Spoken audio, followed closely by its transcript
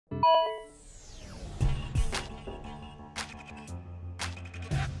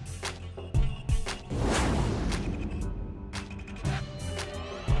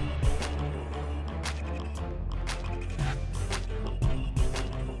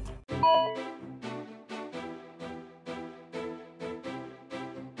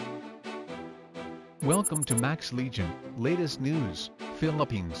Welcome to Max Legion, latest news,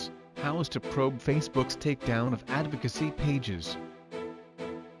 Philippines, House to probe Facebook's takedown of advocacy pages.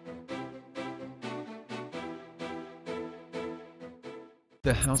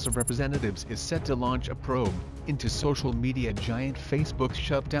 The House of Representatives is set to launch a probe into social media giant Facebook's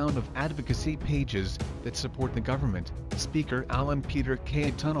shutdown of advocacy pages that support the government, Speaker Alan Peter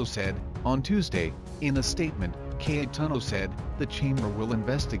Cayetano said on Tuesday. In a statement, Cayetano said the chamber will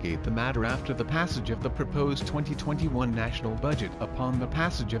investigate the matter after the passage of the proposed 2021 national budget. Upon the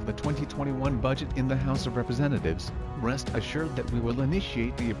passage of the 2021 budget in the House of Representatives, rest assured that we will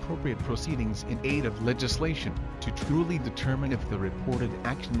initiate the appropriate proceedings in aid of legislation to truly determine if the reported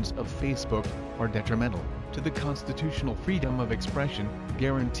actions of Facebook are detrimental to the constitutional freedom of expression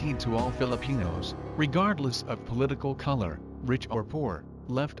guaranteed to all Filipinos, regardless of political color, rich or poor,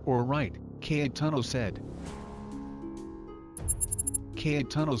 left or right, Cayetano said.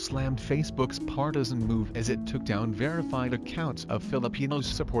 Cayetano slammed Facebook's partisan move as it took down verified accounts of Filipinos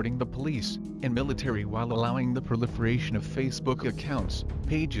supporting the police and military while allowing the proliferation of Facebook accounts,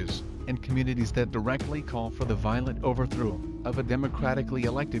 pages, and communities that directly call for the violent overthrow of a democratically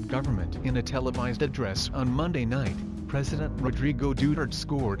elected government. In a televised address on Monday night, President Rodrigo Duterte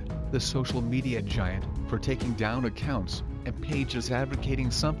scored the social media giant for taking down accounts and pages advocating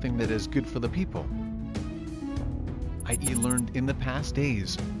something that is good for the people. I learned in the past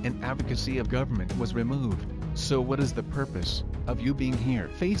days, an advocacy of government was removed, so what is the purpose of you being here?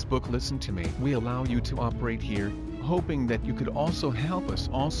 Facebook, listen to me. We allow you to operate here, hoping that you could also help us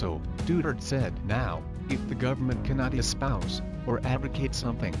also, Duterte said. Now, if the government cannot espouse or advocate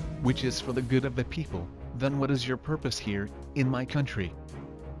something which is for the good of the people, then what is your purpose here, in my country?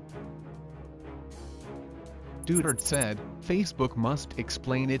 Duterte said, Facebook must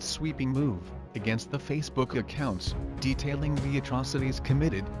explain its sweeping move against the Facebook accounts, detailing the atrocities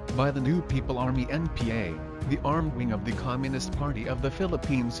committed by the New People Army NPA, the armed wing of the Communist Party of the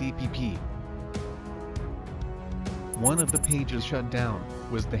Philippines CPP. One of the pages shut down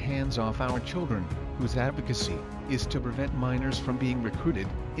was the Hands Off Our Children, whose advocacy is to prevent minors from being recruited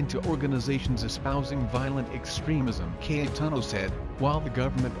into organizations espousing violent extremism. Cayetano said, while the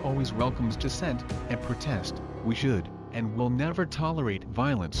government always welcomes dissent and protest, we should and will never tolerate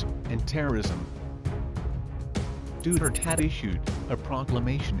violence and terrorism. Duterte had issued a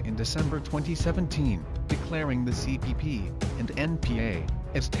proclamation in December 2017, declaring the CPP and NPA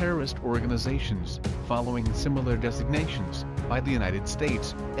as terrorist organizations, following similar designations by the United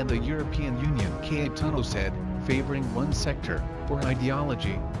States and the European Union. Cayetano said, favoring one sector or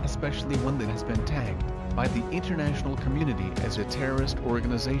ideology, especially one that has been tagged by the international community as a terrorist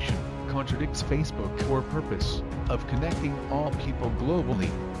organization, contradicts Facebook's core purpose of connecting all people globally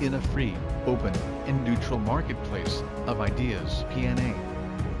in a free, open, and neutral marketplace of ideas. PNA.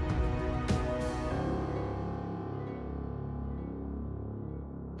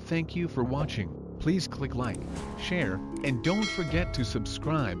 Thank you for watching. Please click like, share, and don't forget to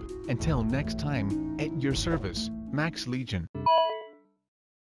subscribe. Until next time, at your service, Max Legion.